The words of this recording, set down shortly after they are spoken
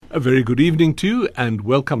A very good evening to you and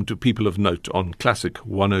welcome to People of Note on Classic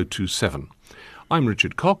 1027. I'm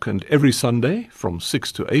Richard Cock, and every Sunday from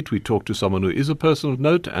 6 to 8 we talk to someone who is a person of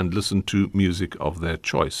note and listen to music of their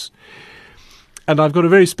choice. And I've got a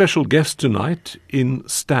very special guest tonight in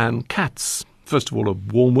Stan Katz. First of all, a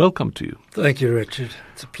warm welcome to you. Thank you, Richard.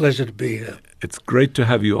 It's a pleasure to be here. It's great to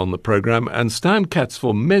have you on the program. And Stan Katz,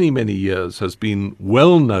 for many, many years, has been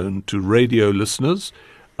well known to radio listeners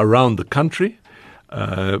around the country.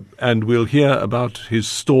 And we'll hear about his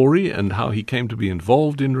story and how he came to be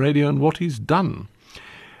involved in radio and what he's done.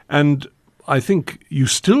 And I think you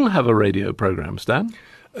still have a radio program, Stan?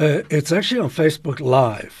 It's actually on Facebook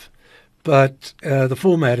Live, but the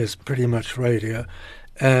format is pretty much radio.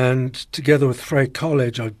 And together with Frey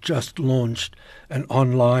College, I've just launched an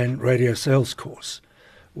online radio sales course,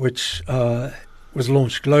 which was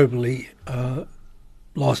launched globally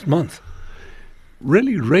last month.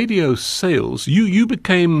 Really, radio sales. You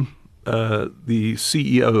became the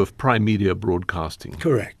CEO of Prime Media Broadcasting.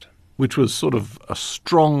 Correct. Which was sort of a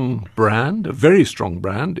strong brand, a very strong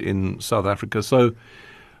brand in South Africa. So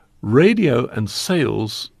radio and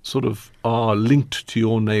sales sort of are linked to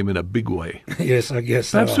your name in a big way. Yes, I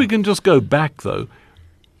guess Perhaps we can just go back, though.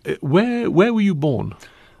 Where were you born?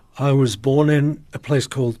 I was born in a place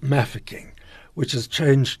called Mafeking, which has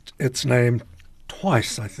changed its name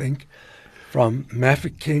twice, I think. From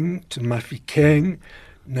Mafeking to Mafeking,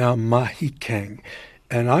 now Mahikeng.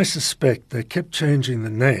 And I suspect they kept changing the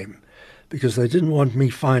name because they didn't want me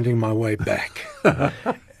finding my way back.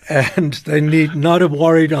 And they need not have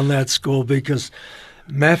worried on that score because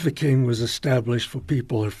Mafeking was established for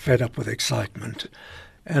people who are fed up with excitement.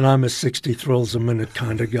 And I'm a 60 thrills a minute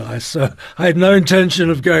kind of guy, so I had no intention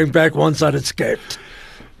of going back once I'd escaped.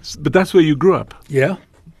 But that's where you grew up? Yeah.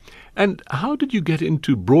 And how did you get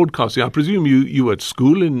into broadcasting? I presume you were at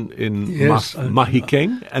school in yes,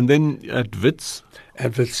 Mahikeng and then at Wits?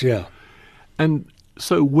 At Wits, yeah. And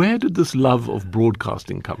so where did this love of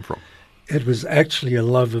broadcasting come from? It was actually a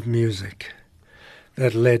love of music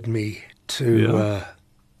that led me to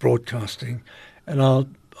broadcasting. And I'll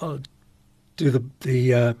do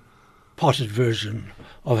the potted version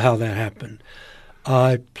of how that happened.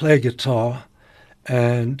 I play guitar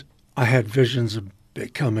and I had visions of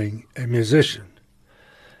becoming a musician.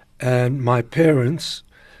 And my parents,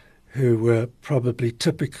 who were probably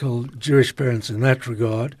typical Jewish parents in that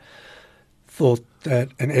regard, thought that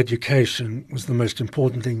an education was the most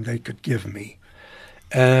important thing they could give me.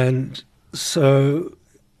 And so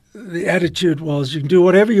the attitude was, you can do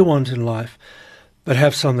whatever you want in life, but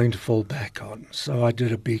have something to fall back on. So I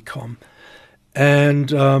did a BCom.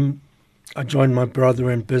 And I joined my brother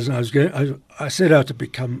in business. I set out to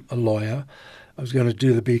become a lawyer. I was going to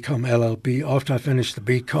do the BCom LLB. After I finished the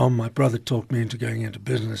BCom, my brother talked me into going into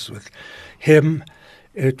business with him.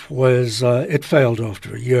 It failed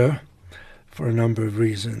after a year for a number of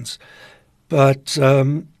reasons. But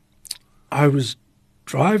I was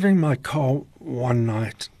driving my car one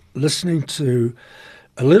night listening to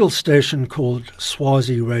a little station called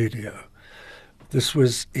Swazi Radio. This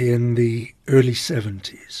was in the early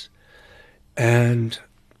 70s. And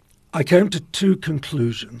I came to two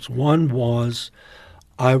conclusions. One was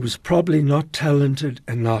I was probably not talented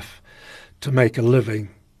enough to make a living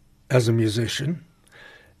as a musician.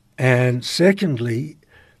 And secondly,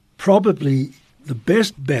 probably the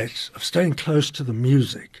best bet of staying close to the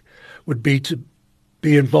music would be to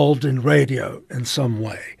be involved in radio in some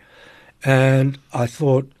way. And I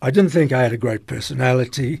didn't think I had a great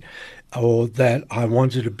personality or that I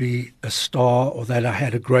wanted to be a star or that I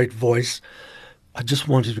had a great voice. I just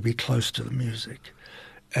wanted to be close to the music.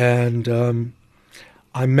 And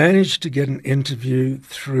I managed to get an interview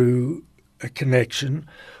through a connection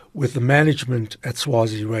with the management at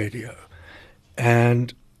Swazi Radio.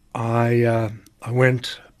 And I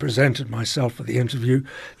went, presented myself for the interview.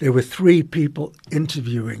 There were three people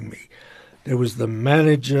interviewing me. There was the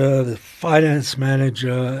manager, the finance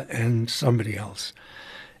manager, and somebody else.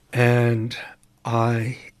 And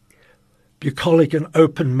bucolic and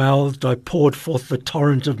open-mouthed, I poured forth the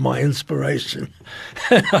torrent of my inspiration.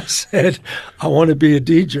 And I said, I want to be a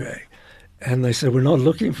DJ. And they said, we're not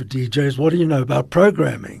looking for DJs. What do you know about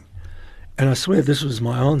programming? And I swear this was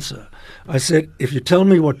my answer. I said, if you tell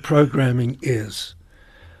me what programming is,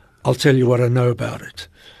 I'll tell you what I know about it.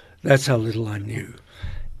 That's how little I knew.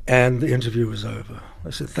 And the interview was over. I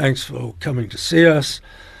said, thanks for coming to see us.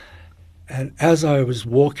 And as I was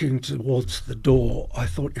walking towards the door, I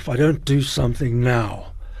thought, if I don't do something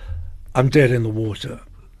now, I'm dead in the water.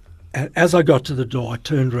 And as I got to the door, I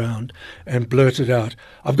turned around and blurted out,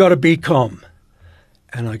 I've got a BCom.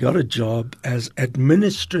 and I got a job as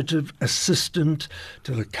administrative assistant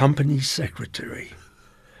to the company secretary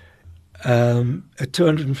at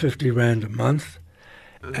 250 Rand a month.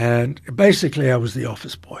 And basically I was the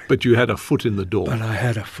office boy. But you had a foot in the door. But I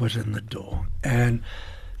had a foot in the door. And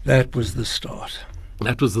that was the start.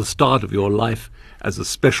 That was the start of your life as a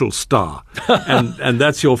special star. and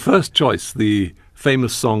that's your first choice, the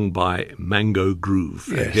famous song by Mango Groove.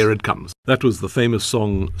 Yes. Here it comes. That was the famous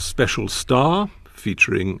song Special Star,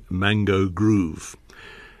 featuring Mango Groove.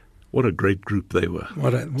 What a great group they were.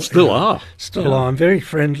 Still are. Still are. I'm very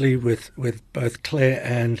friendly with both Claire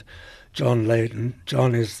and John Layden.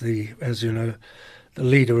 John is as you know, the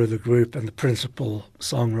leader of the group and the principal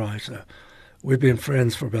songwriter. We've been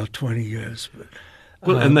friends for about 20 years.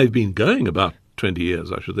 Well, and they've been going about 20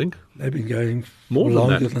 years, I should think. They've been going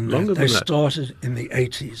longer than that. They started in the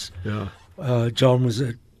 80s. Yeah. John was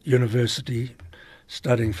at university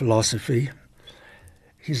studying philosophy.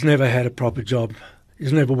 He's never had a proper job.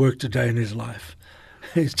 He's never worked a day in his life.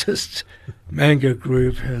 It's just, Mango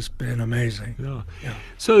Groove has been amazing. Yeah.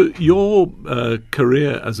 So your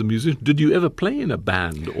career as a musician, did you ever play in a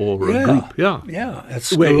band or a group? Yeah, at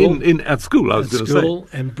school. Well, at school, I was going to say. At school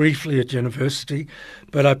and briefly at university.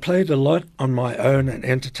 But I played a lot on my own and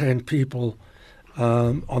entertained people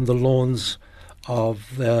on the lawns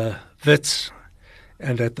of the Wits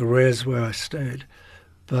and at the Res where I stayed.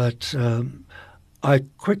 But I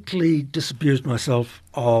quickly disabused myself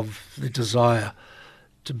of the desire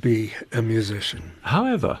to be a musician.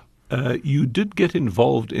 However, you did get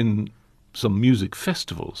involved in some music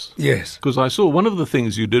festivals. Yes. Because I saw one of the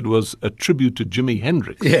things you did was a tribute to Jimi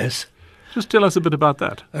Hendrix. Yes. Just tell us a bit about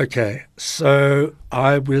that. Okay. So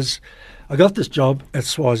I got this job at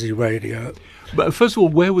Swazi Radio. But first of all,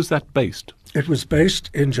 where was that based? It was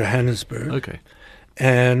based in Johannesburg. Okay.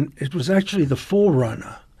 And it was actually the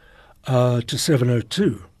forerunner to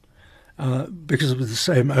 702 because it was the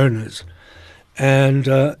same owners. And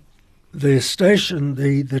the station,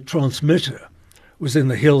 the transmitter, was in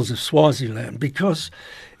the hills of Swaziland because,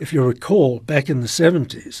 if you recall, back in the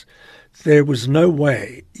 70s, there was no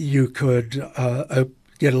way you could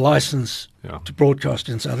get a license to broadcast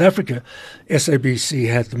in South Africa. SABC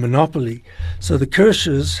had the monopoly. So the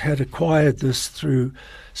Kirschers had acquired this through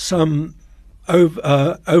some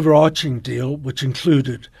overarching deal, which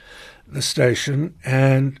included the station,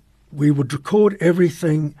 and we would record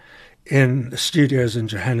everything in the studios in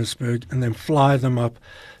Johannesburg and then fly them up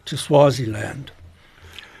to Swaziland.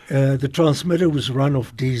 The transmitter was run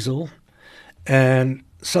off diesel, and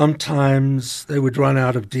sometimes they would run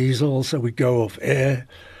out of diesel, so we'd go off air,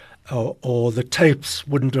 or the tapes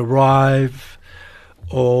wouldn't arrive,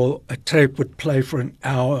 or a tape would play for an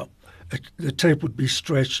hour. The tape would be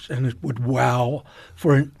stretched and it would wow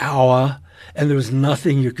for an hour, and there was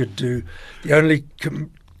nothing you could do. The only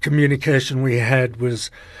communication we had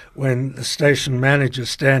was when the station manager,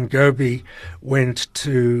 Stan Goby, went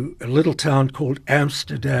to a little town called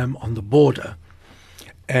Amsterdam on the border.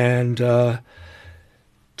 And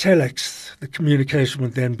telex, the communication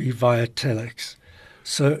would then be via telex.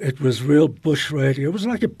 So it was real bush radio. It was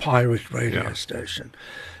like a pirate radio station.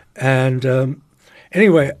 And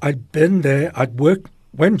anyway, I'd been there. I'd worked.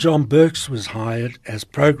 When John Burks was hired as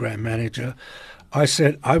program manager, I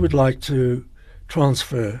said I would like to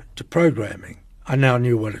transfer to programming. I now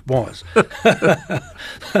knew what it was.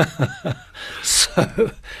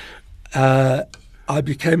 So I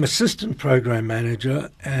became assistant program manager,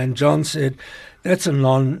 and John said, that's a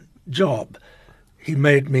non-job. He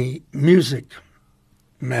made me music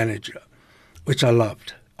manager, which I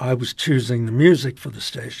loved. I was choosing the music for the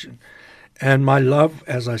station. And my love,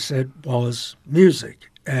 as I said, was music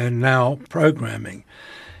and now programming.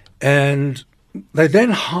 And they then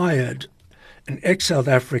hired an ex-South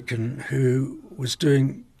African who was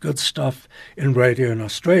doing good stuff in radio in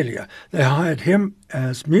Australia. They hired him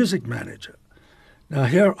as music manager. Now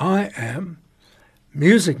here I am,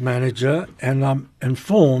 music manager, and I'm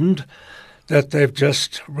informed that they've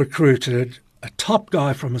just recruited a top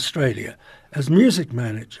guy from Australia as music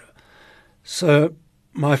manager. So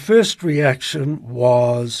my first reaction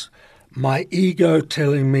was my ego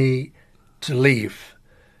telling me to leave.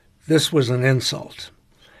 This was an insult.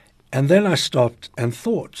 And then I stopped and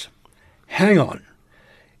thought, hang on,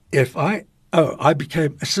 I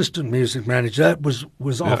became assistant music manager. That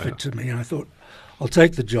was offered to me, and I thought, I'll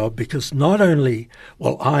take the job because not only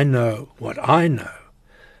will I know what I know,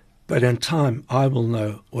 but in time I will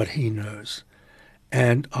know what he knows.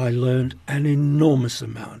 And I learned an enormous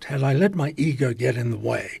amount. Had I let my ego get in the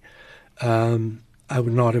way, I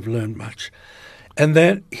would not have learned much. And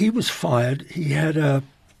then he was fired. He had a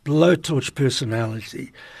blowtorch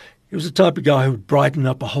personality. He was the type of guy who would brighten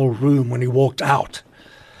up a whole room when he walked out.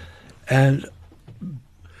 And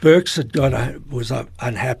Burks was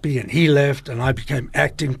unhappy, and he left, and I became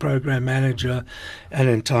acting program manager, and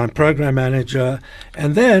in time program manager.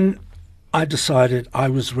 And then I decided I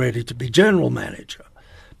was ready to be general manager,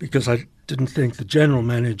 because I didn't think the general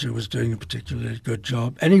manager was doing a particularly good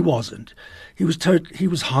job, and he wasn't. He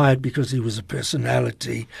was hired because he was a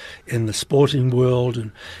personality in the sporting world,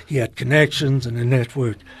 and he had connections and a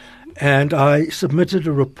network. And I submitted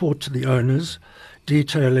a report to the owners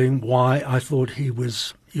detailing why I thought he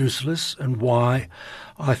was useless and why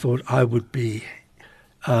I thought I would be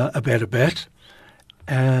a better bet.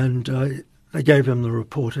 And they gave him the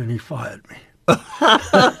report, and he fired me.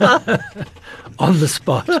 On the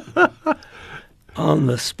spot. On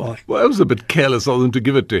the spot. Well, it was a bit careless of them to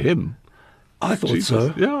give it to him. I thought Jesus.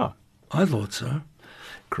 so. Yeah. I thought so.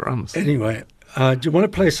 Crumbs. Anyway, do you want to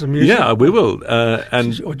play some music? Yeah, we will.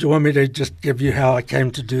 Or do you want me to just give you how I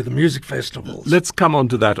came to do the music festivals? Let's come on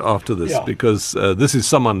to that after this, Yeah. because this is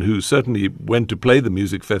someone who certainly went to play the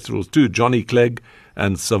music festivals too, Johnny Clegg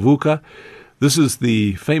and Savuka. This is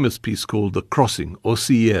the famous piece called The Crossing,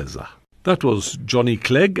 Osieza. That was Johnny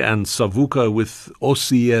Clegg and Savuka with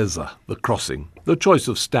Osieza, The Crossing. The choice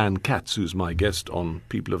of Stan Katz, who's my guest on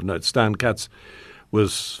People of Note. Stan Katz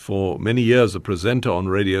was for many years a presenter on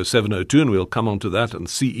Radio 702, and we'll come on to that, and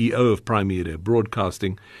CEO of Prime Media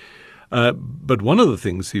Broadcasting. But one of the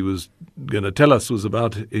things he was going to tell us was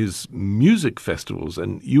about his music festivals,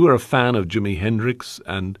 and you were a fan of Jimi Hendrix.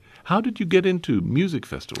 And how did you get into music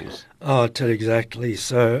festivals? I'll tell you exactly.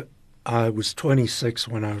 So I was 26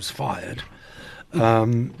 when I was fired,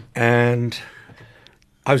 and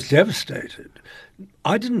I was devastated.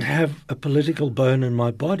 I didn't have a political bone in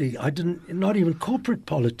my body. Not even corporate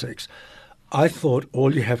politics. I thought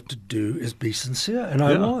all you have to do is be sincere, and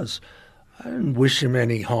I was. I didn't wish him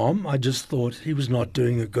any harm. I just thought he was not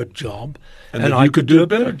doing a good job, and I could do a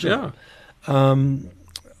better job. Yeah.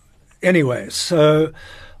 Anyway, so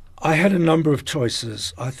I had a number of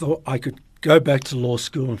choices. I thought I could go back to law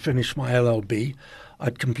school and finish my LLB.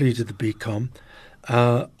 I'd completed the BCom.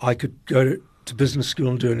 I could go to business school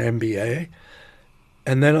and do an MBA.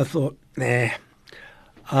 And then I thought,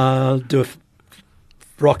 I'll do a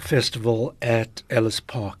rock festival at Ellis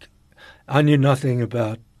Park. I knew nothing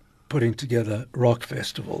about putting together rock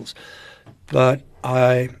festivals. But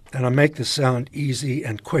I make this sound easy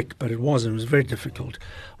and quick, but it wasn't. It was very difficult.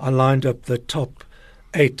 I lined up the top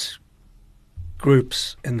 8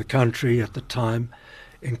 groups in the country at the time,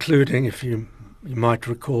 including, if you might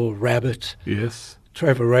recall, Rabbit. Yes.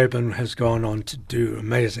 Trevor Rabin has gone on to do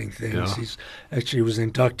amazing things. Yeah. He's actually was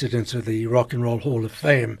inducted into the Rock and Roll Hall of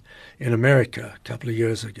Fame in America a couple of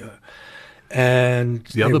years ago. And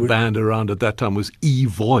the other band around at that time was E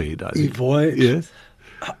Void, I think. E Void. Yes.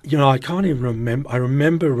 I can't even remember. I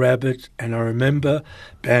remember Rabbit, and I remember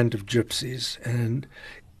Band of Gypsies. And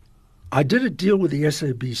I did a deal with the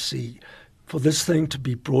SABC for this thing to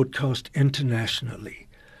be broadcast internationally.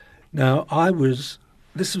 Now,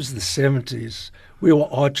 this was the 70s. We were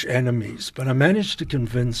arch enemies, but I managed to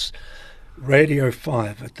convince Radio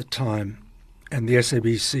 5 at the time and the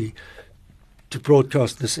SABC to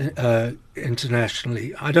broadcast this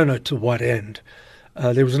internationally. I don't know to what end.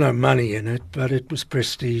 There was no money in it, but it was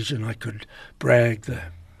prestige, and I could brag.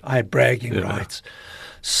 I had bragging rights.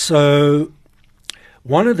 So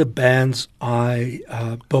one of the bands I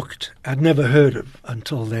booked, I'd never heard of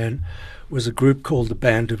until then, was a group called the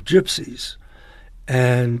Band of Gypsies.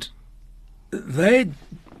 And they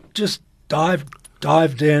just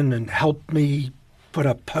dived in and helped me put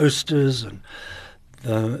up posters, and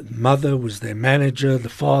the mother was their manager,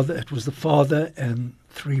 it was the father and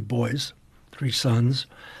 3 boys, 3 sons.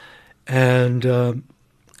 And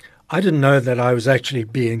I didn't know that I was actually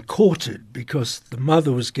being courted, because the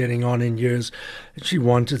mother was getting on in years and she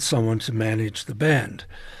wanted someone to manage the band.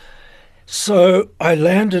 So I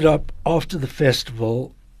landed up after the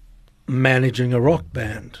festival managing a rock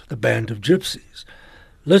band, the Band of Gypsies.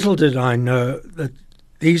 Little did I know that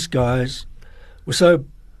these guys were so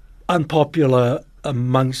unpopular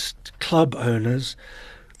amongst club owners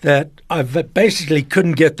that I basically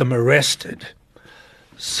couldn't get them arrested.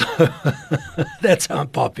 So that's how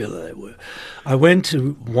unpopular they were. I went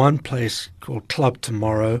to one place called Club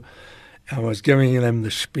Tomorrow. I was giving them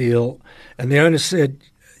the spiel, and the owner said,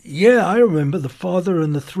 "Yeah, I remember the father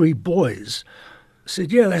and the 3 boys." I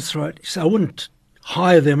said, "Yeah, that's right." He said, "I wouldn't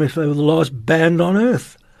hire them if they were the last band on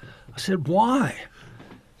earth." I said, "Why?"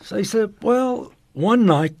 So he said, "Well, one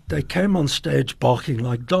night they came on stage barking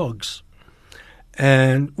like dogs,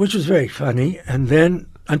 and which was very funny, and then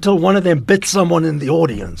until one of them bit someone in the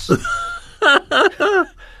audience."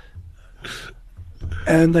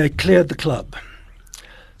 and they cleared the club.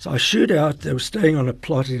 So I shoot out. They were staying on a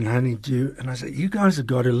plot in Honeydew, and I said, "You guys have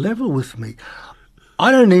got to level with me.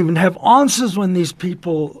 I don't even have answers when these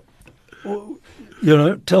people,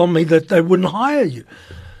 tell me that they wouldn't hire you."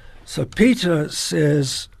 So Peter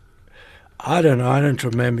says, "I don't know. I don't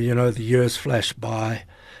remember. The years flash by."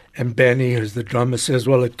 And Benny, who's the drummer, says,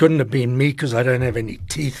 "Well, it couldn't have been me because I don't have any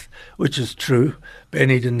teeth," which is true.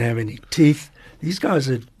 Benny didn't have any teeth. These guys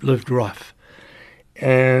had lived rough.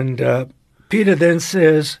 And Peter then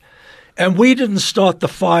says, "And we didn't start the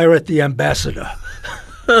fire at the Ambassador."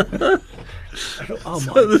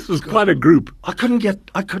 So this was quite a group. I couldn't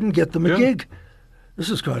get them a gig. This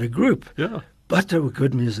was quite a group. Yeah. But they were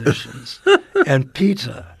good musicians. And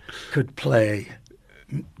Peter could play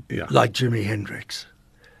like Jimi Hendrix.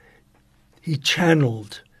 He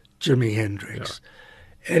channeled Jimi Hendrix.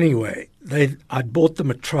 Yeah. Anyway, I'd bought them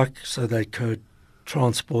a truck so they could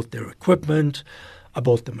transport their equipment. I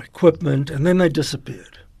bought them equipment, and then they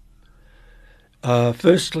disappeared.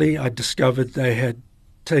 Firstly, I discovered they had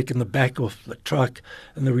taken the back off the truck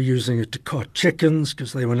and they were using it to cart chickens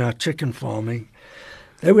because they were now chicken farming.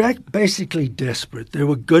 They were basically desperate. They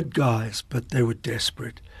were good guys, but they were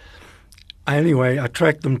desperate. Anyway, I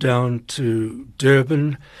tracked them down to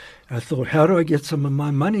Durban. I thought, how do I get some of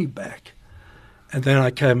my money back? And then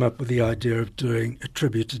I came up with the idea of doing a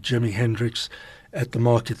tribute to Jimi Hendrix at the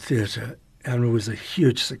Market Theatre, and it was a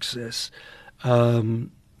huge success.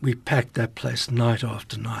 We packed that place night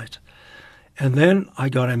after night. And then I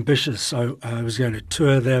got ambitious, so I was going to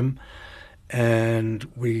tour them, and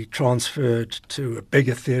we transferred to a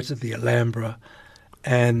bigger theatre, the Alhambra,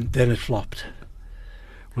 and then it flopped.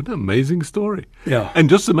 What an amazing story. Yeah. And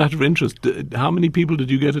just a matter of interest, how many people did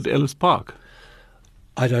you get at Ellis Park?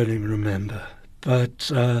 I don't even remember,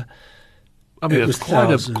 but it's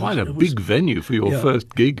quite a big venue for your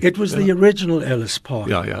first gig. It was the original Ellis Park.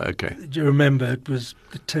 Yeah, okay. Do you remember? It was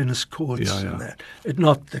the tennis courts and that.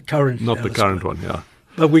 Not the current Not Ellis the current Park. one, yeah.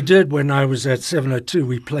 But we did, when I was at 702,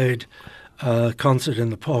 we played a concert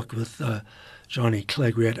in the park with Johnny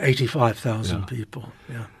Clegg. We had 85,000 people.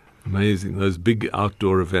 Yeah. Amazing. Those big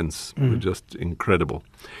outdoor events were just incredible.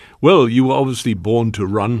 Well, you were obviously born to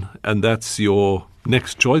run, and that's your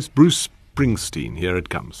next choice. Bruce Springsteen, here it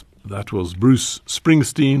comes. That was Bruce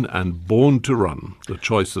Springsteen and Born to Run, the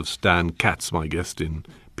choice of Stan Katz, my guest in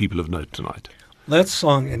People of Note tonight. That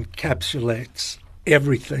song encapsulates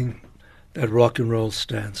everything that rock and roll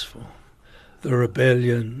stands for. The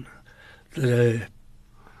rebellion, the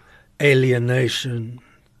alienation,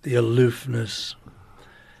 the aloofness,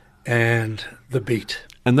 and the beat.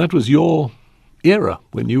 And that was your era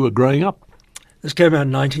when you were growing up. This came out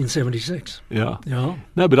in 1976. Yeah. Yeah.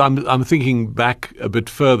 No, but I'm thinking back a bit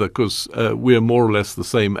further because we're more or less the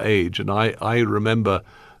same age. And I remember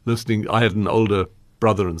listening. I had an older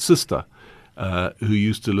brother and sister who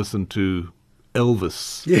used to listen to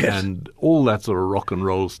Elvis and all that sort of rock and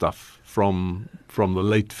roll stuff from the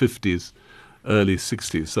late 50s, early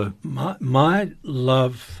 60s. So my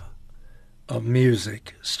love of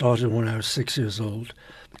music started when I was 6 years old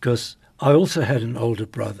because I also had an older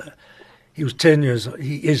brother. He is 10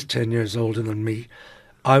 years older than me.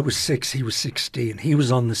 I was 6, he was 16. He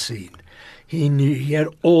was on the scene. He had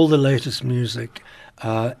all the latest music,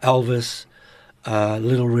 Elvis,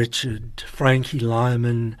 Little Richard, Frankie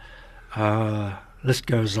Lyman, list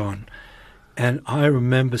goes on. And I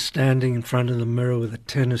remember standing in front of the mirror with a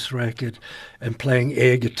tennis racket and playing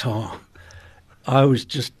air guitar. I was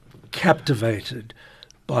just captivated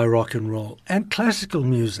by rock and roll and classical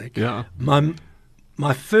music. Yeah.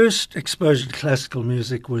 My first exposure to classical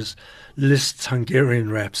music was Liszt's Hungarian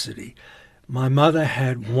Rhapsody. My mother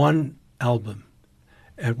had one album.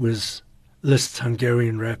 It was Liszt's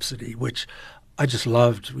Hungarian Rhapsody, which I just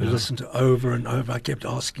loved. We listened to over and over. I kept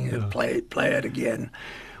asking her, play it again.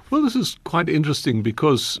 Well, this is quite interesting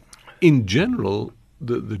because in general,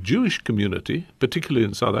 the Jewish community, particularly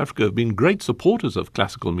in South Africa, have been great supporters of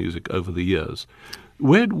classical music over the years.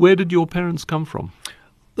 Where did your parents come from?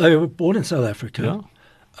 They were born in South Africa.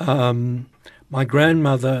 Yeah. My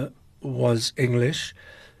grandmother was English.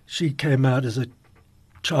 She came out as a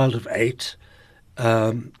child of 8.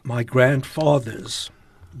 My grandfathers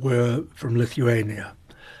were from Lithuania.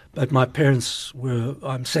 But my parents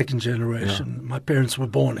I'm second generation. Yeah. My parents were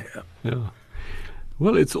born here. Yeah.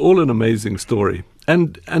 Well, it's all an amazing story.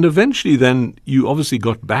 And eventually then you obviously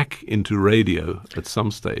got back into radio at some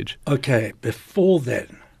stage. Okay, before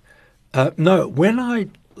then. When I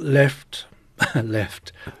left,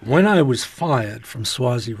 when I was fired from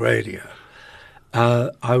Swazi Radio,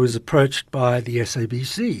 I was approached by the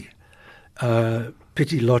SABC.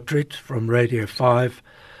 Pity Lottrit from Radio 5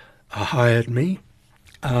 hired me,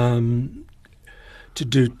 to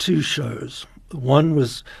do two shows. One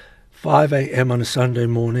was 5 a.m. on a Sunday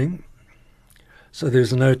morning, so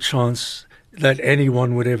there's no chance that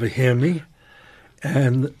anyone would ever hear me,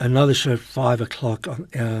 and another show at 5 o'clock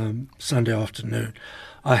on Sunday afternoon.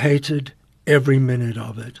 I hated every minute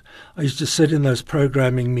of it. I used to sit in those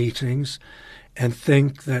programming meetings and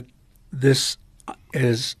think that this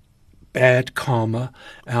is bad karma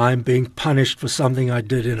and I'm being punished for something I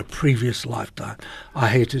did in a previous lifetime. I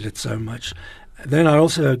hated it so much. Then I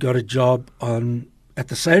also got a job at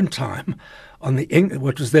the same time on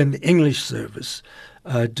what was then the English service,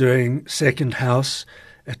 doing second house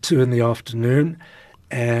at 2 in the afternoon,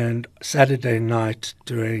 and Saturday night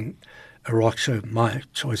doing a rock show, my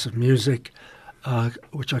choice of music,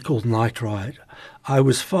 which I called Night Ride. I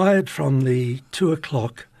was fired from the 2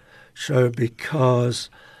 o'clock show because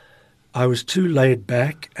I was too laid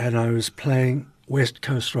back and I was playing West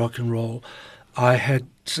Coast rock and roll. I had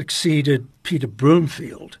succeeded Peter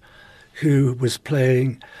Broomfield, who was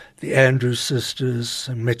playing the Andrews Sisters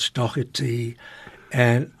and Mitch Doherty,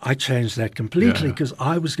 and I changed that completely because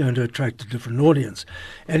I was going to attract a different audience.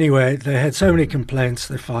 Anyway, they had so many complaints,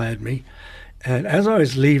 they fired me. And as I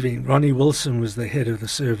was leaving, Ronnie Wilson was the head of the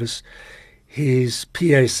service. His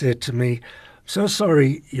PA said to me, "So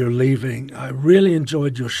sorry you're leaving. I really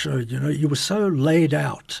enjoyed your show. You know, you were so laid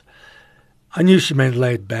out." I knew she meant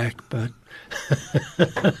laid back, but...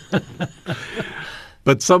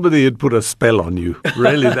 But somebody had put a spell on you,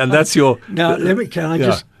 really, and that's your... Now, can I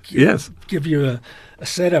just give you a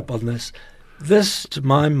setup on this? This, to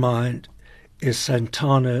my mind, is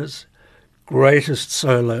Santana's greatest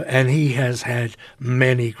solo, and he has had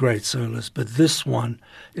many great solos, but this one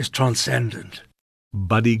is transcendent.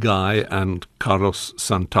 Buddy Guy and Carlos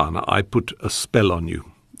Santana, I Put a Spell on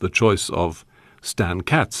You, the choice of Stan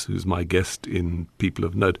Katz, who's my guest in People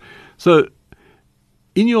of Note. So,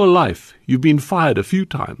 in your life, you've been fired a few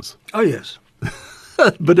times. Oh, yes.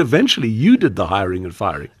 But eventually you did the hiring and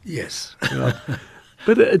firing. Yes.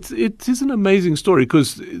 But it is an amazing story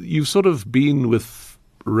because you've sort of been with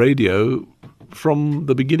radio from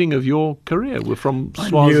the beginning of your career. We're from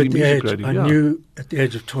Swazi Music Radio. I knew at the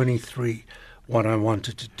age of 23 what I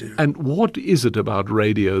wanted to do. And what is it about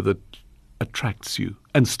radio that attracts you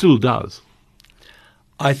and still does?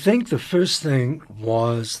 I think the first thing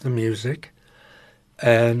was the music.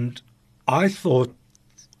 And I thought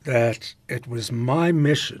that it was my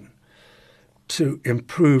mission to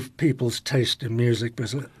improve people's taste in music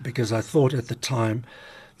because I thought at the time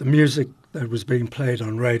the music that was being played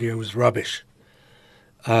on radio was rubbish.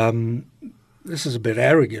 This is a bit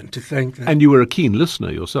arrogant to think that... And you were a keen listener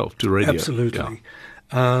yourself to radio. Absolutely.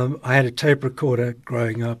 Yeah. I had a tape recorder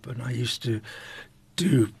growing up and I used to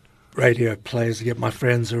do radio plays to get my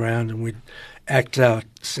friends around and we'd act out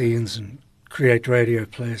scenes and create radio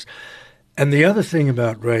plays. And the other thing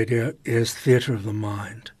about radio is theatre of the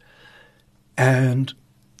mind. And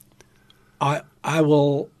I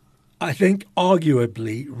think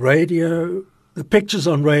arguably radio, the pictures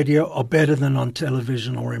on radio are better than on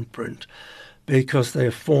television or in print because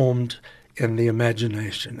they're formed in the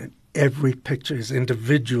imagination and every picture is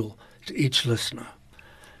individual to each listener.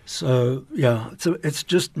 So, yeah, it's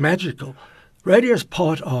just magical. Radio is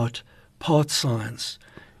part art, part science,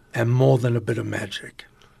 and more than a bit of magic.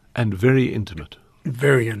 And very intimate.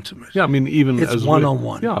 Very intimate. Yeah, I mean, it's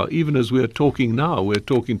one-on-one. Yeah, even as we're talking now, we're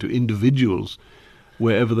talking to individuals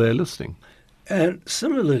wherever they're listening. And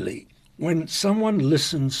similarly, when someone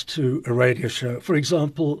listens to a radio show, for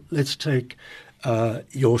example, let's take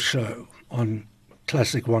your show on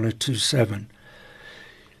Classic 102.7,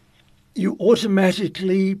 you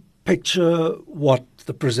automatically picture what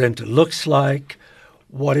the presenter looks like,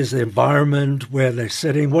 what is the environment where they're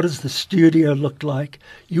sitting, what does the studio look like.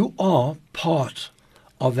 You are part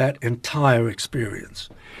of that entire experience.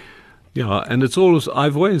 Yeah, and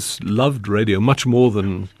I've always loved radio much more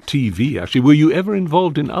than TV, actually. Were you ever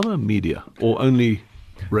involved in other media or only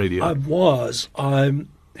radio? I was. I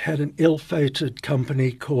had an ill-fated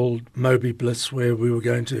company called Moby Blitz where we were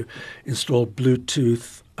going to install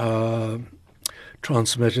Bluetooth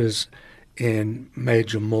transmitters in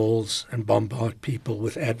major malls and bombard people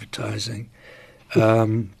with advertising.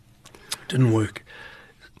 Didn't work.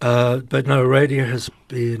 But no, radio has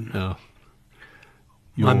been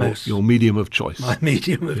your medium of choice. My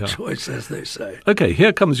medium of choice, as they say. Okay,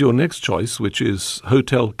 here comes your next choice, which is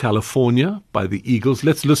Hotel California by the Eagles.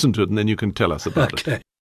 Let's listen to it and then you can tell us about it.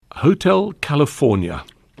 Hotel California,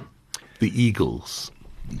 the Eagles.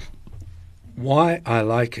 Why I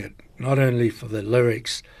like it, not only for the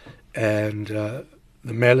lyrics and the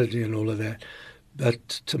melody and all of that, but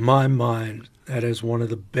to my mind, that is one of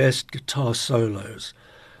the best guitar solos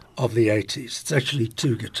of the 80s. It's actually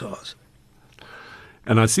 2 guitars.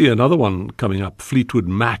 And I see another one coming up, Fleetwood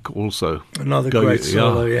Mac also. Another great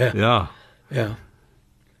solo, yeah. Yeah. Yeah.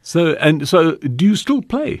 So do you still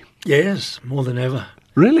play? Yes, more than ever.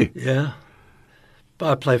 Really? Yeah.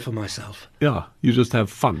 But I play for myself. Yeah, you just have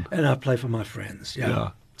fun. And I play for my friends,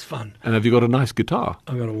 yeah. It's fun. And have you got a nice guitar?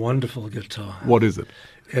 I've got a wonderful guitar. What is it?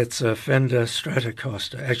 It's a Fender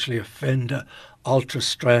Stratocaster, actually a Fender Ultra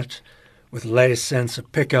Strat with latest sensor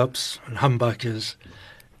pickups and humbuckers,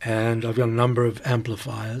 and I've got a number of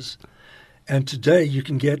amplifiers. And today you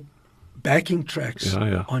can get backing tracks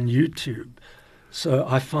on YouTube. So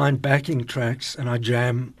I find backing tracks and I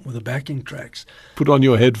jam with the backing tracks. Put on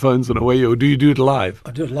your headphones and away you. Do you do it live?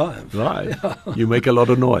 I do it live. Live. Yeah. You make a lot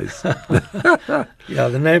of noise. Yeah,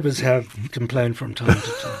 the neighbors have complained from time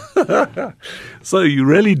to time. So you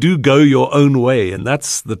really do go your own way, and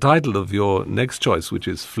that's the title of your next choice, which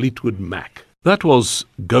is Fleetwood Mac. That was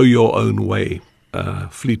Go Your Own Way,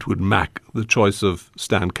 Fleetwood Mac, the choice of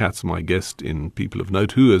Stan Katz, my guest in People of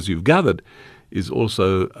Note, who, as you've gathered, is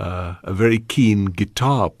also a very keen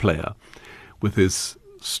guitar player with his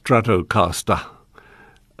Stratocaster.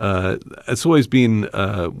 It's always been,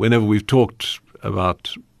 whenever we've talked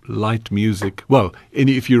about light music, well,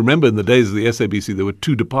 if you remember in the days of the SABC, there were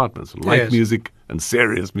 2 departments, light music and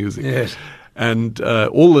serious music. Yes. And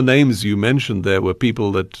all the names you mentioned there were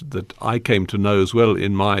people that I came to know as well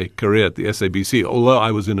in my career at the SABC. Although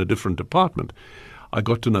I was in a different department, I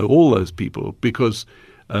got to know all those people because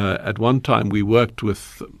at one time we worked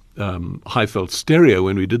with Highveld Stereo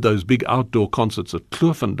when we did those big outdoor concerts at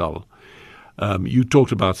Kloofendal. You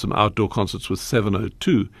talked about some outdoor concerts with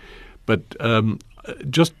 702. But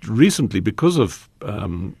just recently, because of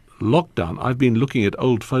lockdown, I've been looking at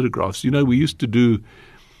old photographs. You know, we used to do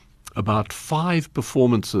about 5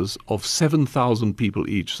 performances of 7,000 people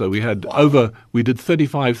each. So we had we did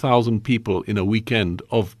 35,000 people in a weekend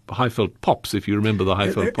of Highveld Pops, if you remember the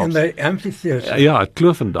Highveld Pops. In the amphitheatre. Yeah, at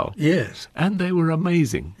Kloofendal. Yes. And they were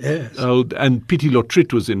amazing. Yes. And Pieter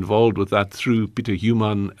Lotrit was involved with that through Pieter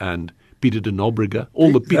Human and Pieter de Nobrega.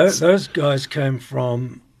 All the Piets. Those guys came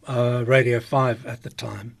from Radio 5 at the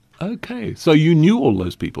time. Okay. So you knew all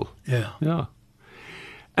those people. Yeah. Yeah.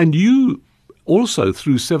 And you... Also,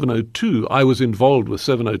 through 702, I was involved with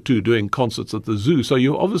 702 doing concerts at the zoo. So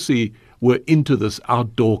you obviously were into this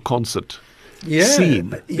outdoor concert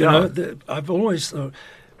scene. You know, I've always thought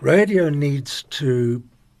radio needs to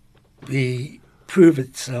prove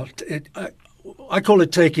itself. I call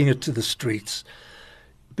it taking it to the streets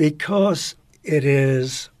because it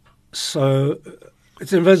is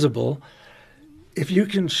it's invisible. If you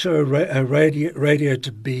can show a radio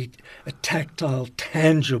to be a tactile,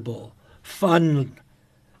 tangible, fun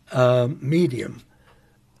medium,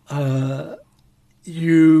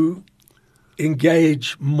 you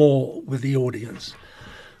engage more with the audience.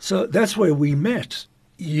 So that's where we met.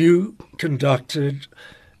 You conducted,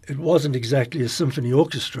 it wasn't exactly a symphony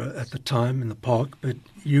orchestra at the time in the park, but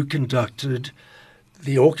you conducted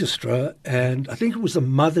the orchestra, and I think it was a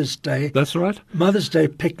Mother's Day. That's right. Mother's Day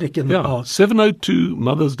picnic in the park. 702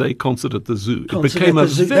 Mother's Day concert at the zoo. It became a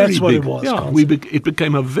very big. It was. Yeah, it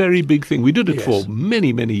became a very big thing. We did it for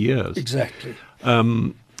many, many years. Exactly.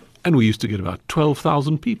 And we used to get about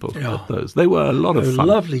 12,000 people at those. They were a lot of fun.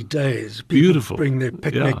 Lovely days. People Beautiful. Bring their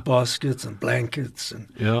picnic baskets and blankets, and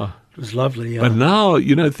it was lovely. But now,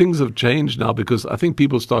 things have changed now because I think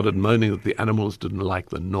people started moaning that the animals didn't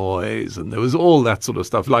like the noise, and there was all that sort of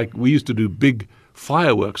stuff. Like we used to do big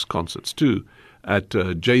fireworks concerts too at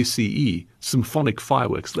JCE, symphonic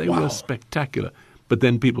fireworks. They were spectacular. But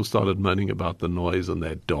then people started moaning about the noise and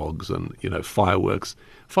their dogs and, fireworks.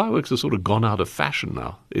 Fireworks have sort of gone out of fashion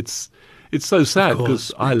now. It's so sad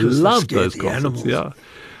because I loved those concerts. Animals. Yeah.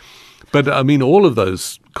 But, I mean, all of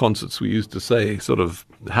those concerts we used to say sort of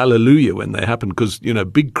hallelujah when they happened because,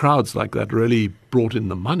 big crowds like that really brought in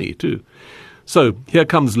the money too. So here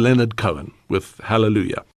comes Leonard Cohen with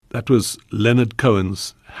Hallelujah. That was Leonard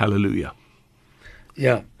Cohen's Hallelujah.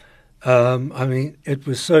 Yeah. I mean, it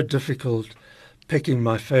was so difficult picking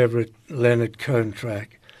my favorite Leonard Cohen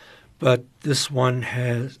track, but this one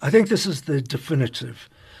I think this is the definitive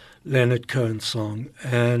Leonard Cohen song,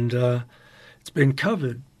 and it's been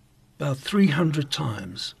covered about 300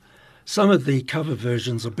 times. Some of the cover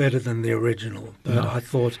versions are better than the original, but I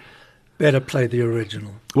thought better play the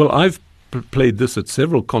original. Well, I've played this at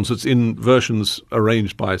several concerts in versions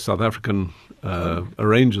arranged by South African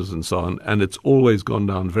arrangers and so on, and it's always gone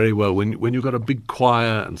down very well. When you've got a big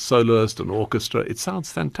choir and soloist and orchestra, it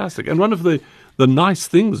sounds fantastic. And one of the nice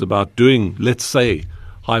things about doing, let's say,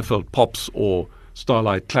 Highveld Pops or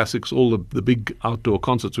Starlight Classics, all the big outdoor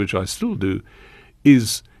concerts, which I still do,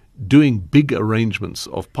 is doing big arrangements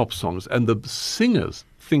of pop songs, and the singers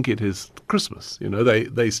think it is Christmas. You know,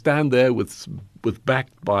 they stand there with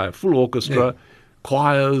backed by a full orchestra,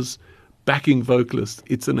 choirs, backing vocalists.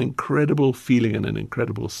 It's an incredible feeling and an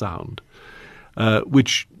incredible sound,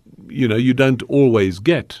 which, you know, you don't always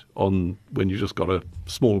get on when you just got a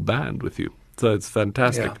small band with you. So it's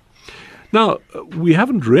fantastic. Yeah. Now, we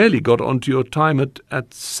haven't really got onto your time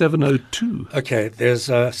at 702. Okay, there's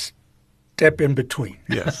a step in between.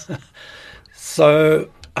 Yes. So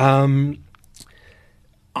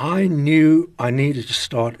I knew I needed to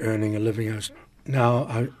start earning a living.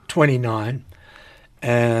 I'm 29,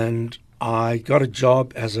 and I got a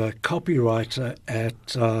job as a copywriter at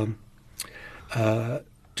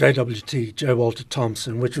JWT, J. Walter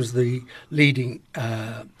Thompson, which was the leading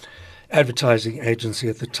advertising agency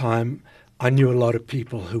at the time. I knew a lot of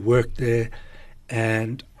people who worked there,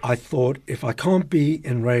 and I thought, if I can't be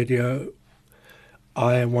in radio,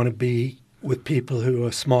 I want to be with people who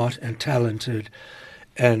are smart and talented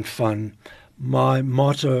and fun. My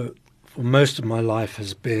motto for most of my life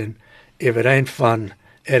has been, if it ain't fun,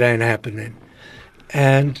 it ain't happening.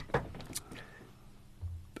 And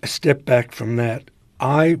a step back from that,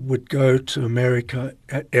 I would go to America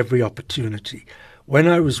at every opportunity. When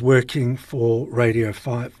I was working for Radio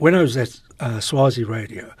 5, when I was at Swazi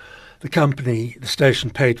Radio, the station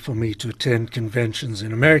paid for me to attend conventions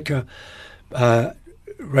in America.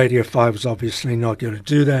 Radio 5 was obviously not going to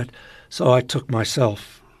do that, so I took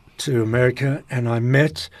myself to America, and I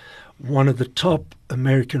met one of the top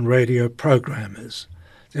American radio programmers.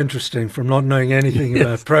 It's interesting, from not knowing anything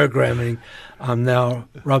about programming, I'm now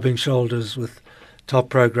rubbing shoulders with top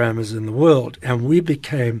programmers in the world, and we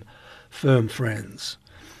became firm friends.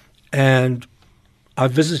 And I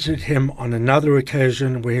visited him on another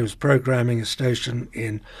occasion where he was programming a station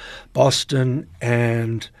in Boston,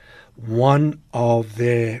 and one of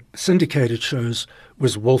their syndicated shows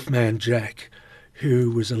was Wolfman Jack,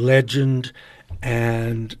 who was a legend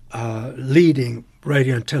and leading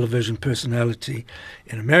radio and television personality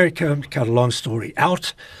in America. To cut a long story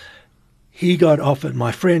out,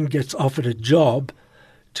 my friend gets offered a job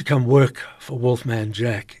to come work for Wolfman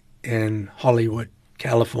Jack in Hollywood,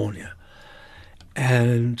 California.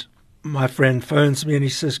 And my friend phones me and he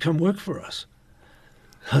says, come work for us.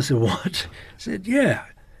 I said, what? He said, yeah,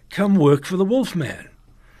 come work for the Wolfman.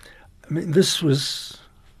 I mean, this was,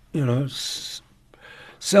 you know,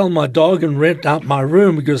 sell my dog and rent out my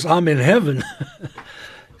room because I'm in heaven.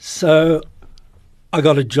 So I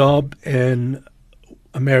got a job in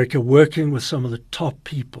America working with some of the top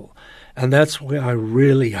people. And that's where I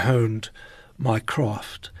really honed my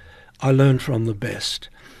craft. I learned from the best.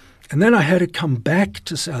 And then I had to come back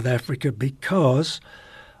to South Africa because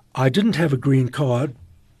I didn't have a green card.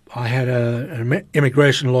 I had an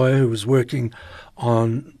immigration lawyer who was working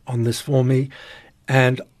on this for me.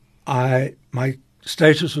 And my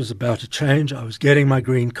status was about to change. I was getting my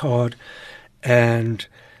green card. And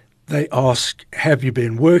they ask, have you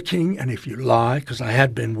been working? And if you lie, because I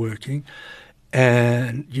had been working,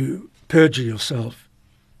 and you perjure yourself,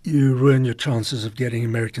 you ruin your chances of getting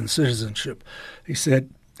American citizenship. He said,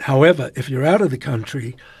 however, if you're out of the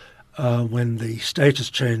country when the status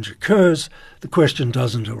change occurs, the question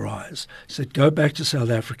doesn't arise. He said, go back to South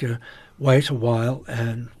Africa, wait a while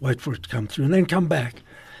and wait for it to come through, and then come back.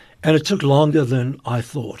 And it took longer than I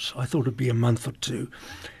thought. I thought it'd be a month or two.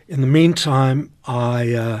 In the meantime,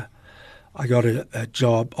 I got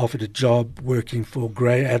offered a job working for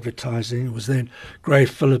Grey Advertising. It was then Grey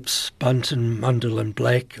Phillips, Bunton, Mundell and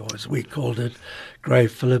Blake, or as we called it, Grey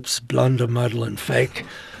Phillips, Blunder, Muddle and Fake.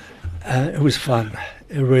 It was fun.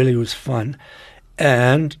 It really was fun.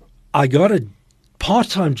 And I got a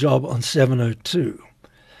part-time job on 702.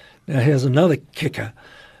 Now here's another kicker.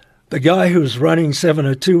 The guy who was running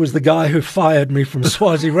 702 was the guy who fired me from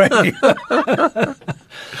Swazi Radio.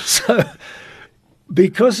 So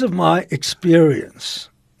because of my experience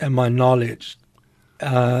and my knowledge,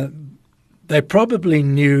 they probably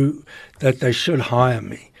knew that they should hire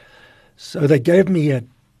me. So they gave me a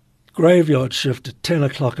graveyard shift at 10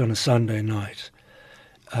 o'clock on a Sunday night.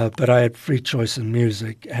 But I had free choice in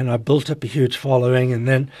music, and I built up a huge following. And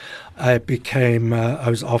then I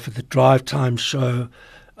was offered the drive time show,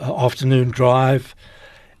 afternoon drive,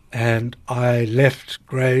 and I left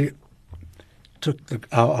Grey, took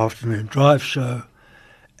our afternoon drive show,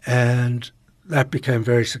 and that became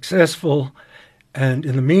very successful. And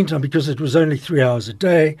in the meantime, because it was only 3 hours a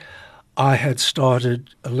day, I had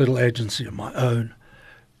started a little agency of my own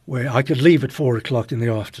where I could leave at 4 o'clock in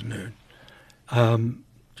the afternoon. Do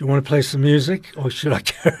you want to play some music, or should I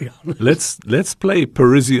carry on? Let's play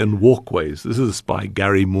Parisian Walkways. This is by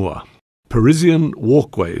Gary Moore. Parisian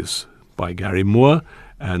Walkways by Gary Moore,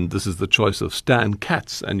 and this is the choice of Stan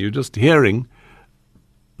Katz, and you're just hearing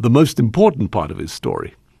the most important part of his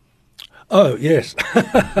story. Oh, yes.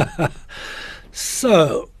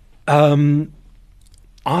 So, I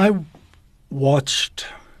watched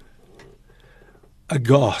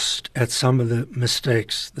aghast at some of the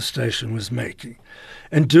mistakes the station was making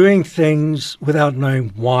and doing things without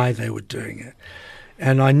knowing why they were doing it.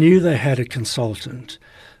 And I knew they had a consultant.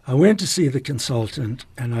 I went to see the consultant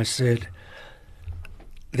and I said,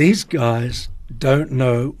 these guys don't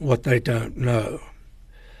know what they don't know.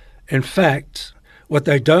 In fact, what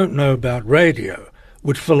they don't know about radio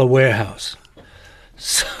would fill a warehouse.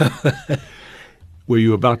 So were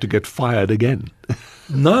you about to get fired again?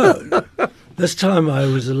 No. This time I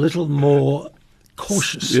was a little more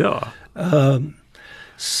cautious. Yeah.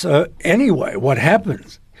 So anyway, what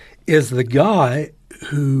happens is the guy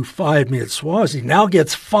who fired me at Swazi now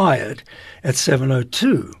gets fired at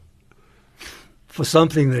 702 for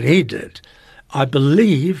something that he did. I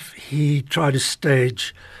believe he tried to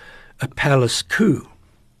stage a palace coup.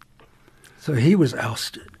 So he was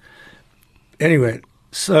ousted. Anyway,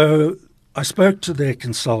 so I spoke to their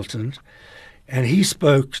consultant, and he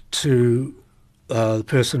spoke to the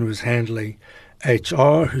person who was handling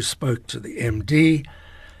HR, who spoke to the MD,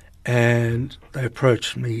 and they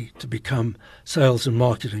approached me to become sales and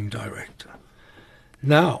marketing director.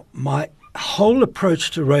 Now, my whole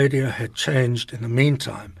approach to radio had changed in the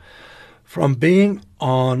meantime from being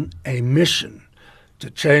on a mission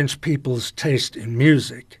to change people's taste in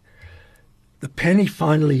music. The penny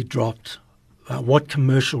finally dropped what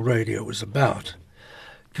commercial radio was about.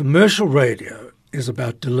 Commercial radio is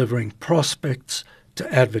about delivering prospects to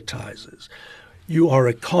advertisers. You are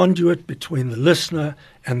a conduit between the listener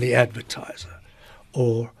and the advertiser,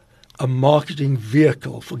 or a marketing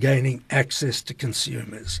vehicle for gaining access to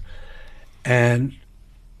consumers. And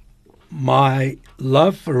my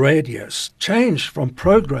love for radio changed from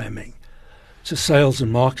programming to sales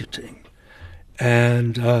and marketing.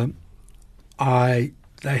 And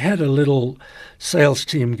they had a little sales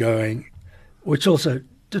team going, which also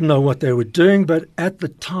didn't know what they were doing, but at the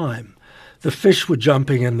time, the fish were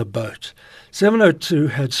jumping in the boat. 702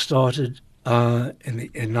 had started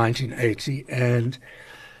in 1980, and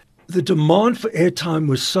the demand for airtime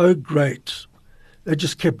was so great, they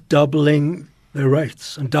just kept doubling their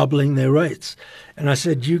rates and doubling their rates. And I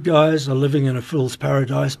said, you guys are living in a fool's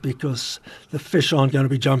paradise because the fish aren't going to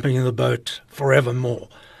be jumping in the boat forevermore.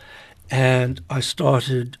 And I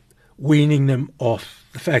started weaning them off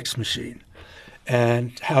the fax machine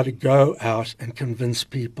and how to go out and convince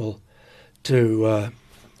people to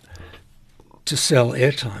sell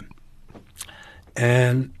airtime.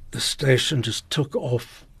 And the station just took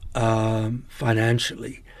off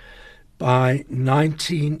financially. By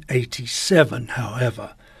 1987,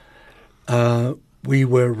 however, we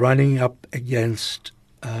were running up against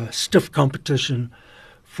stiff competition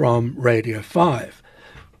from Radio 5.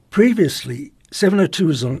 Previously, 702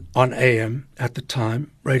 was on AM at the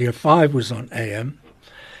time. Radio 5 was on AM.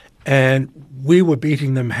 And we were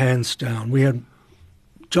beating them hands down.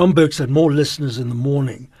 John Burks had more listeners in the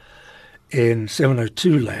morning in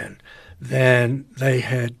 702 land than they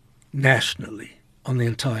had nationally on the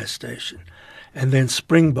entire station. And then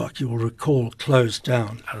Springbok, you will recall, closed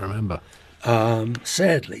down. I remember.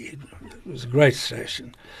 Sadly, it was a great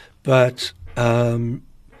station. But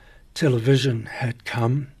television had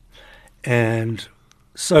come, and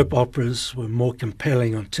soap operas were more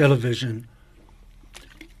compelling on television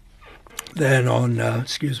than on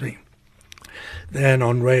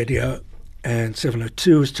radio. And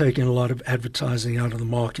 702 was taking a lot of advertising out of the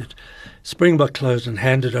market. Springbok closed and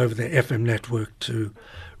handed over their FM network to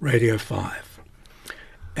Radio 5.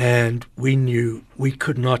 And we knew we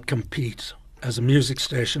could not compete as a music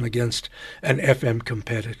station against an FM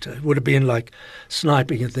competitor. It would have been like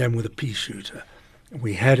sniping at them with a pea shooter.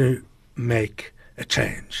 We had to make a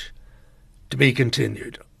change, to be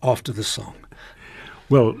continued after the song.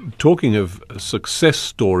 Well, talking of success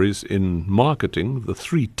stories in marketing, the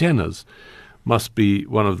Three Tenors must be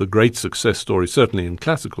one of the great success stories, certainly in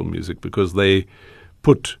classical music, because they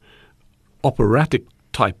put operatic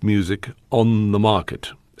type music on the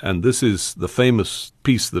market. And this is the famous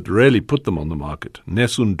piece that really put them on the market,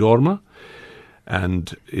 Nessun Dorma.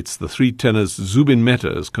 And it's the Three Tenors. Zubin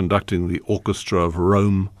Mehta is conducting the orchestra of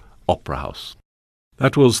Rome Opera House.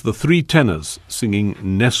 That was the Three Tenors singing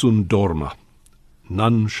Nessun Dorma,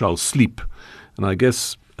 None Shall Sleep. And I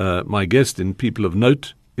guess my guest in People of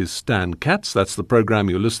Note is Stan Katz. That's the program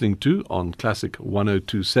you're listening to on Classic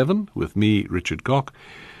 102.7 with me, Richard Koch.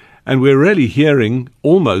 And we're really hearing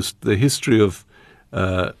almost the history of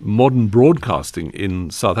modern broadcasting in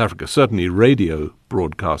South Africa, certainly radio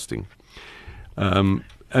broadcasting. And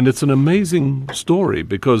it's an amazing story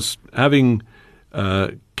because having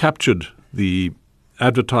captured the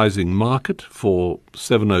advertising market for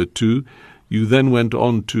 702, you then went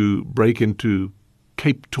on to break into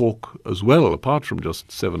Cape Talk as well, apart from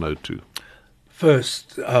just 702.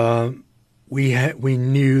 First, we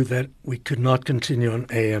knew that we could not continue on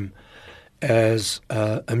AM as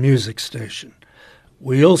a music station.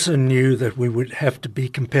 We also knew that we would have to be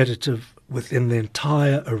competitive within the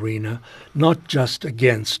entire arena, not just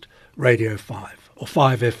against Radio 5 or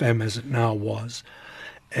 5 FM as it now was.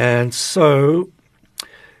 And so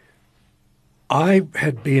I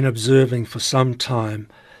had been observing for some time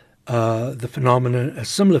a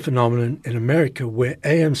similar phenomenon in America where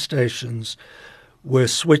AM stations were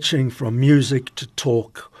switching from music to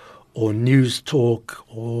talk or news talk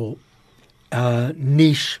or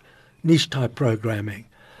niche type programming.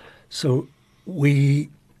 So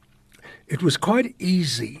it was quite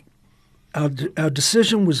easy. Our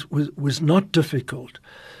decision was not difficult.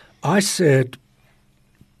 I said,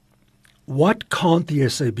 what can't the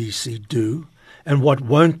SABC do and what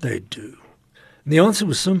won't they do? And the answer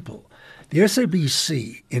was simple. The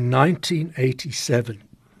SABC in 1987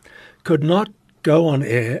 could not go on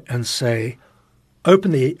air and say,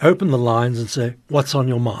 open the lines and say, what's on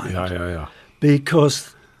your mind? Yeah.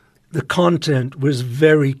 Because the content was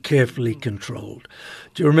very carefully controlled.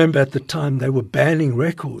 Do you remember at the time they were banning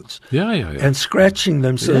records and scratching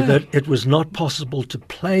them so that it was not possible to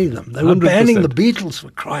play them? They were 100%. banning the Beatles for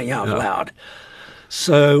crying out loud.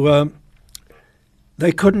 So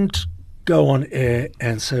they couldn't go on air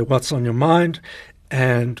and say, what's on your mind?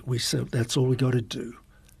 And we said, that's all we got to do.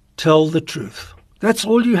 Tell the truth. That's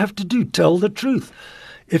all you have to do, tell the truth.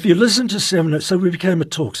 If you listen to 7, so we became a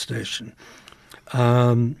talk station.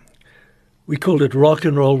 We called it rock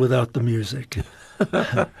and roll without the music.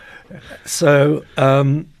 So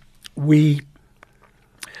our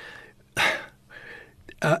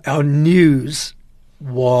news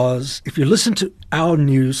was, if you listen to our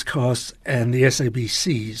newscasts and the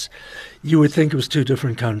SABC's, you would think it was two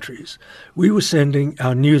different countries. We were sending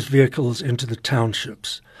our news vehicles into the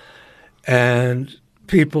townships, and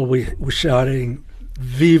people were shouting,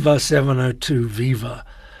 "Viva 702, Viva."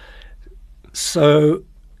 So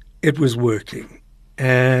it was working.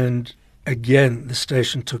 And again, the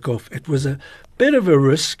station took off. It was a bit of a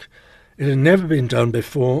risk. It had never been done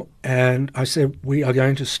before. And I said, we are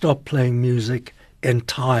going to stop playing music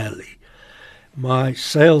entirely. My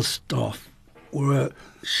sales staff were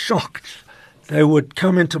shocked. They would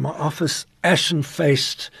come into my office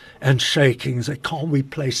ashen-faced and shaking and say, can't we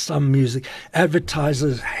play some music?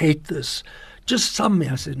 Advertisers hate this. Just some.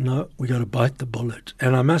 I said, no, we got to bite the bullet.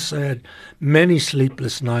 And I must say I had many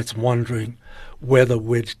sleepless nights wondering whether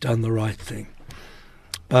we'd done the right thing.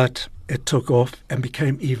 But it took off and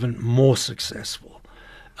became even more successful,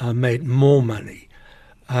 made more money.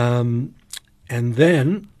 And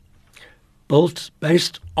then built,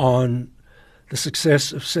 based on the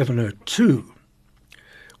success of 702,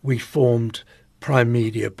 we formed Prime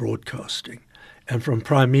Media Broadcasting. And from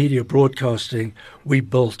Prime Media Broadcasting, we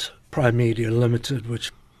built Prime Media Limited,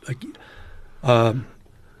 which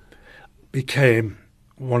became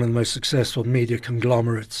one of the most successful media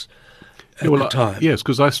conglomerates at the time. Yes,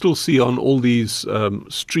 because I still see on all these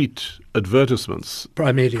street advertisements,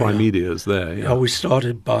 Prime Media is there. Yeah, we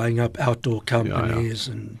started buying up outdoor companies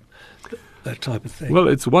and that type of thing. Well,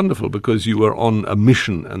 it's wonderful because you were on a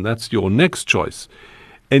mission, and that's your next choice.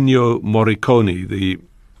 Ennio Morricone, the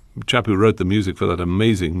chap who wrote the music for that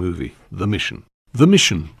amazing movie, The Mission. The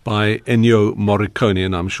Mission by Ennio Morricone,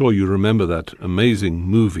 and I'm sure you remember that amazing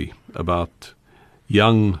movie about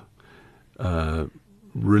young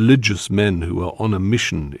religious men who were on a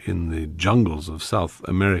mission in the jungles of South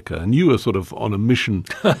America, and you were sort of on a mission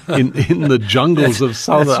in the jungles of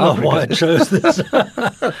South Africa. That's not why I chose this.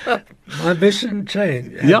 My mission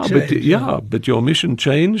changed. But your mission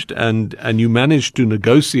changed, and you managed to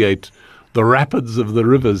negotiate the rapids of the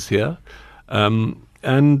rivers here, and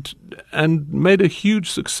made a huge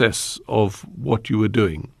success of what you were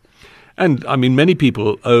doing. And, I mean, many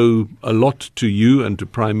people owe a lot to you and to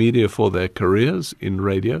Prime Media for their careers in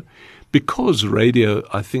radio, because radio,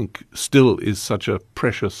 I think, still is such a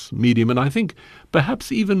precious medium, and I think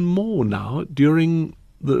perhaps even more now during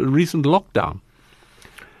the recent lockdown.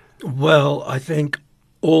 Well, I think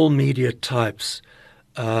all media types,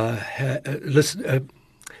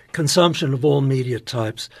 consumption of all media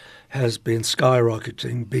types has been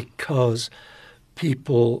skyrocketing because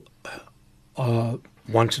people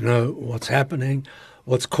want to know what's happening,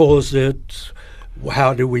 what's caused it,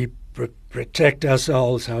 how do we protect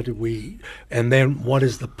ourselves? How do we? And then what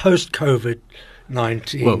is the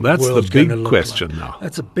post-COVID-19 Well, that's the world big gonna look question like? now.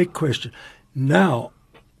 That's a big question. Now,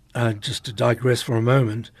 just to digress for a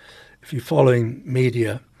moment, if you're following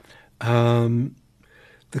media, the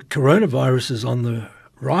coronavirus is on the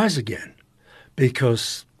rise again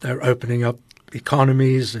because they're opening up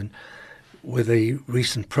economies, and with the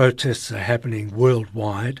recent protests are happening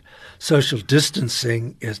worldwide, social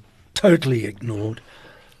distancing is totally ignored.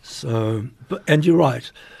 So, and you're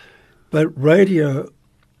right, but radio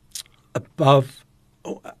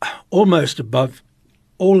almost above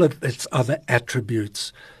all of its other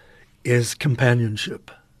attributes is companionship.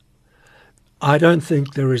 I don't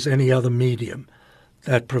think there is any other medium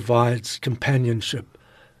that provides companionship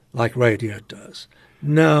like radio does.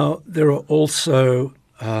 Now, there are also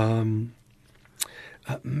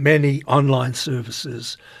many online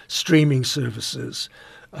services, streaming services,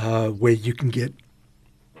 where you can get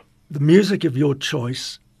the music of your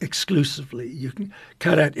choice exclusively. You can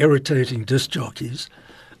cut out irritating disc jockeys,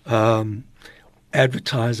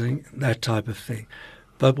 advertising, that type of thing.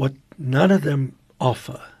 But what none of them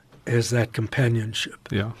offer is that companionship.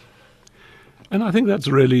 Yeah. And I think that's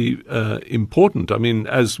really important. I mean,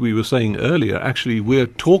 as we were saying earlier, actually we're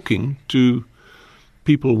talking to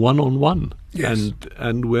people one-on-one. Yes.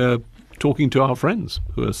 And we're talking to our friends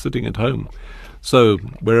who are sitting at home. So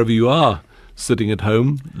wherever you are sitting at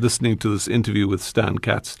home listening to this interview with Stan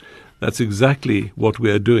Katz, that's exactly what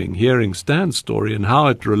we're doing, hearing Stan's story and how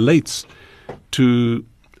it relates to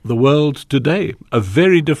the world today, a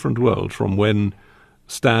very different world from when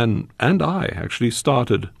Stan and I actually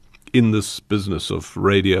started in this business of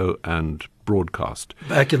radio and broadcast.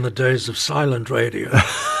 Back in the days of silent radio.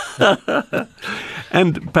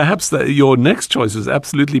 And perhaps your next choice is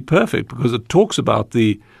absolutely perfect because it talks about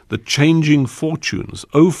the changing fortunes.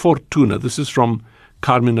 O Fortuna. This is from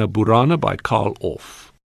Carmina Burana by Carl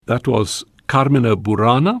Orff. That was Carmina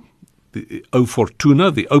Burana, the O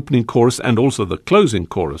Fortuna, the opening chorus, and also the closing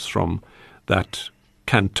chorus from that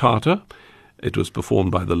cantata. It was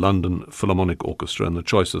performed by the London Philharmonic Orchestra and the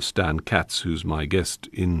choice of Stan Katz, who's my guest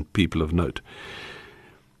in People of Note.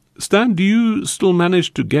 Stan, do you still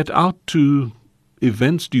manage to get out to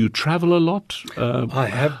events? Do you travel a lot? I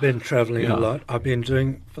have been traveling a lot. I've been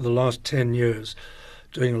doing, for the last 10 years,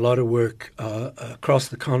 doing a lot of work across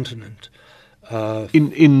the continent.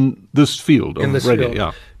 In this field of radio,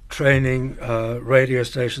 field, training radio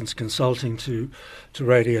stations, consulting to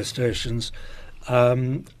radio stations.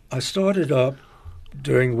 I started up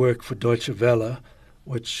doing work for Deutsche Welle,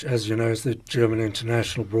 which, as you know, is the German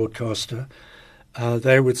international broadcaster.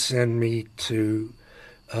 They would send me to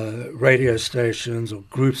radio stations or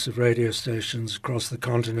groups of radio stations across the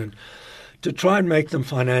continent to try and make them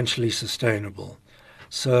financially sustainable.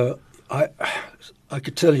 So I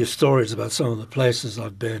could tell you stories about some of the places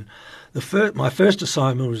I've been. My first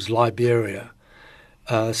assignment was Liberia.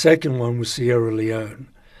 Second one was Sierra Leone.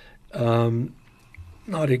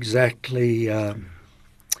 Not exactly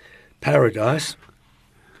paradise,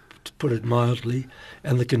 to put it mildly,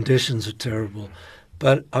 and the conditions are terrible.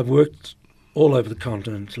 But I've worked all over the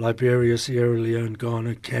continent: Liberia, Sierra Leone,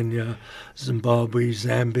 Ghana, Kenya, Zimbabwe,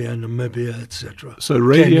 Zambia, Namibia, etc. So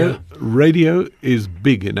radio is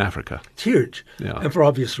big in Africa. It's huge, and for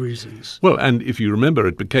obvious reasons. Well, and if you remember,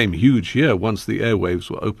 it became huge here once the airwaves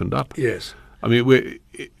were opened up. Yes. I mean,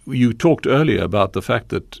 you talked earlier about the fact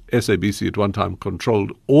that SABC at one time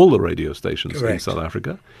controlled all the radio stations Correct. in South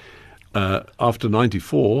Africa. After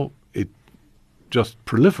 94, it just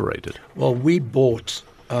proliferated. Well, we bought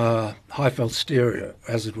Highveld Stereo,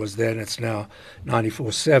 as it was then. It's now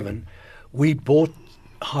 94.7. We bought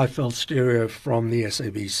Highveld Stereo from the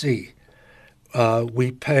SABC.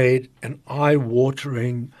 We paid an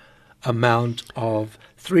eye-watering amount of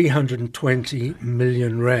 320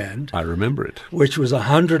 million rand. I remember it. Which was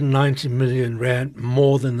 190 million rand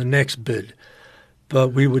more than the next bid. But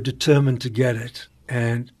we were determined to get it,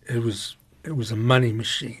 and it was a money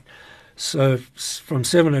machine. So from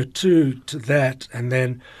 702 to that, and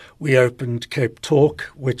then we opened Cape Talk,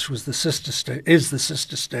 which was the sister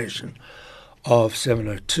station of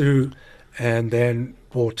 702, and then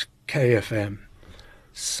bought KFM.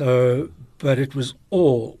 So, but it was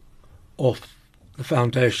all off the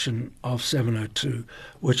foundation of 702,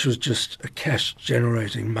 which was just a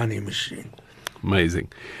cash-generating money machine.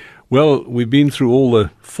 Amazing. Well, we've been through all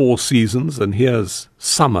the 4 seasons, and here's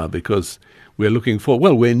summer because we're looking for,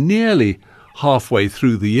 we're nearly halfway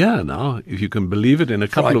through the year now, if you can believe it. In a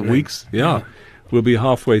couple of weeks, we'll be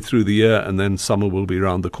halfway through the year, and then summer will be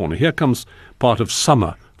around the corner. Here comes part of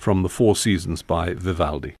Summer from the 4 Seasons by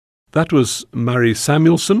Vivaldi. That was Murray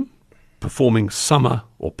Samuelson performing Summer,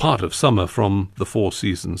 or part of Summer, from The Four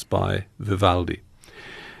Seasons by Vivaldi.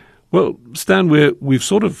 Well, Stan, we've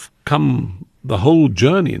sort of come the whole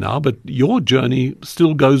journey now, but your journey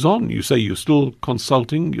still goes on. You say you're still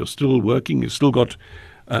consulting, you're still working, you've still got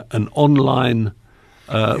an online...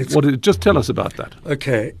 just tell us about that.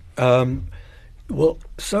 Okay. Well,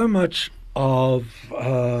 so much of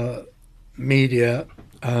media,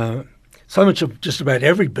 so much of just about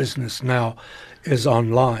every business now is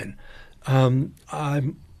online. I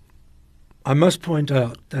must point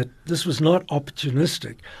out that this was not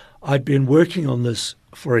opportunistic. I'd been working on this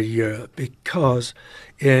for a year because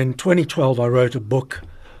in 2012 I wrote a book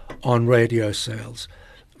on radio sales.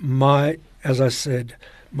 As I said,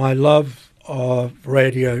 my love of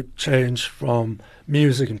radio changed from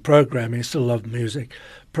music and programming. I still love music,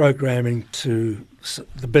 programming, to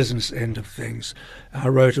the business end of things. I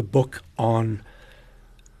wrote a book on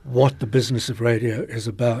what the business of radio is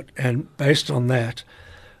about, and based on that,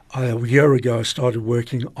 a year ago I started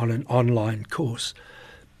working on an online course,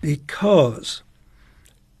 because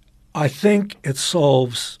I think it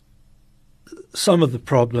solves some of the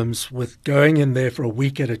problems with going in there for a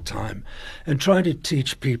week at a time and trying to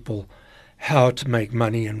teach people how to make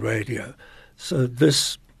money in radio. So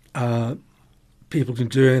this people can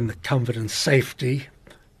do it in the comfort and safety,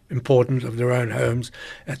 important, of their own homes,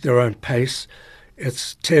 at their own pace.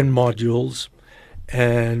 It's 10 modules,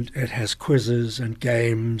 and it has quizzes and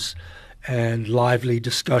games and lively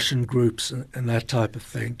discussion groups and that type of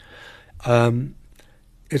thing.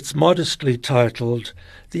 It's modestly titled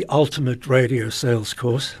The Ultimate Radio Sales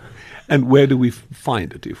Course. And where do we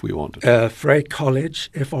find it if we want it? Frey College,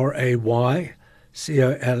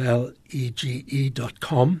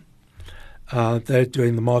 FRayCollegE.com. They're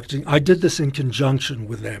doing the marketing. I did this in conjunction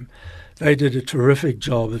with them. They did a terrific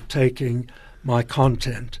job of taking my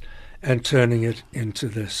content and turning it into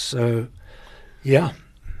this. So, yeah.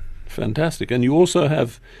 Fantastic. And you also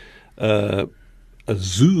have a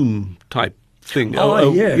Zoom type thing.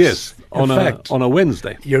 Yes. On a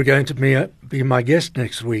Wednesday. You're going to be my guest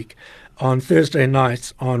next week on Thursday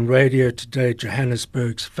nights on Radio Today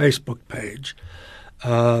Johannesburg's Facebook page.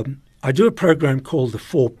 I do a program called the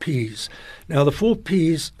 4 Ps. Now, the 4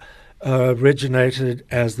 Ps originated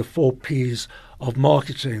as the 4 Ps of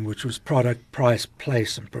marketing, which was product, price,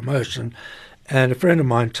 place, and promotion. And a friend of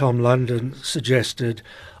mine, Tom London, suggested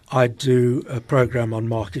I do a program on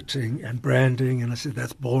marketing and branding, and I said,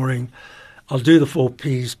 that's boring. I'll do the 4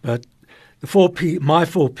 Ps, but my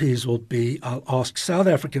 4 Ps will be, I'll ask South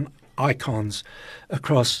African icons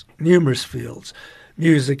across numerous fields: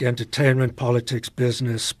 music, entertainment, politics,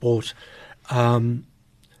 business, sport,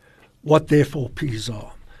 what their 4 Ps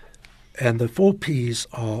are. And the 4 Ps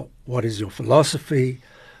are: what is your philosophy?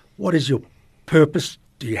 What is your purpose?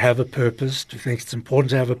 Do you have a purpose? Do you think it's important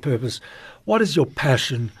to have a purpose? What is your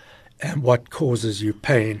passion? And what causes you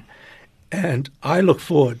pain? And I look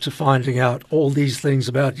forward to finding out all these things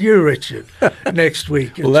about you, Richard, next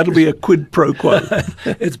week. Well, that'll be a quid pro quo.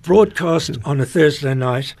 It's broadcast on a Thursday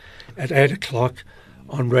night at 8 o'clock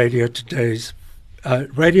on Radio Today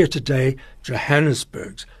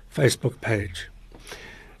Johannesburg's Facebook page.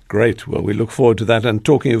 Great. Well, we look forward to that. And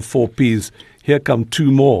talking of 4 Ps, here come 2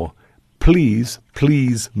 more. Please,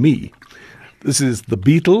 please me. This is the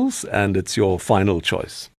Beatles, and it's your final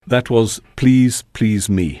choice. That was Please, Please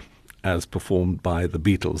Me, as performed by the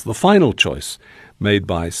Beatles. The final choice made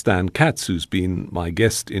by Stan Katz, who's been my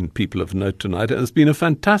guest in People of Note tonight. It's been a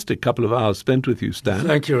fantastic couple of hours spent with you, Stan.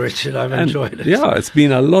 Thank you, Richard. I've enjoyed it. Yeah, it's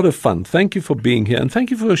been a lot of fun. Thank you for being here, and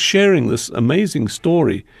thank you for sharing this amazing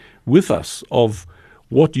story with us of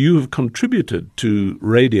what you have contributed to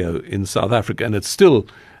radio in South Africa. And it's still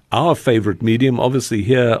our favorite medium, obviously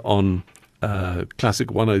here on Classic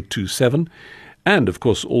 102.7, and of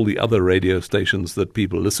course all the other radio stations that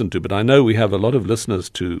people listen to. But I know we have a lot of listeners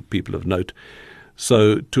to People of Note.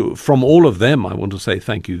 So from all of them, I want to say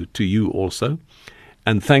thank you to you also.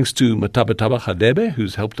 And thanks to Matabataba Khadebe,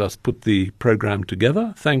 who's helped us put the program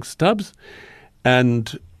together. Thanks, Tubbs.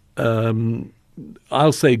 And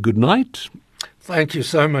I'll say good night. Thank you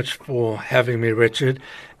so much for having me, Richard.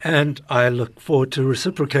 And I look forward to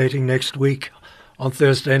reciprocating next week on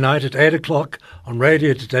Thursday night at 8 o'clock on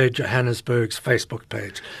Radio Today Johannesburg's Facebook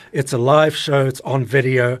page. It's a live show. It's on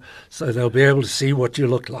video, so they'll be able to see what you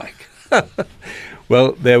look like.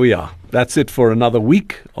 Well, there we are. That's it for another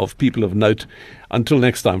week of People of Note. Until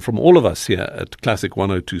next time, from all of us here at Classic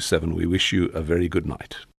 102.7, we wish you a very good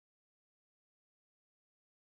night.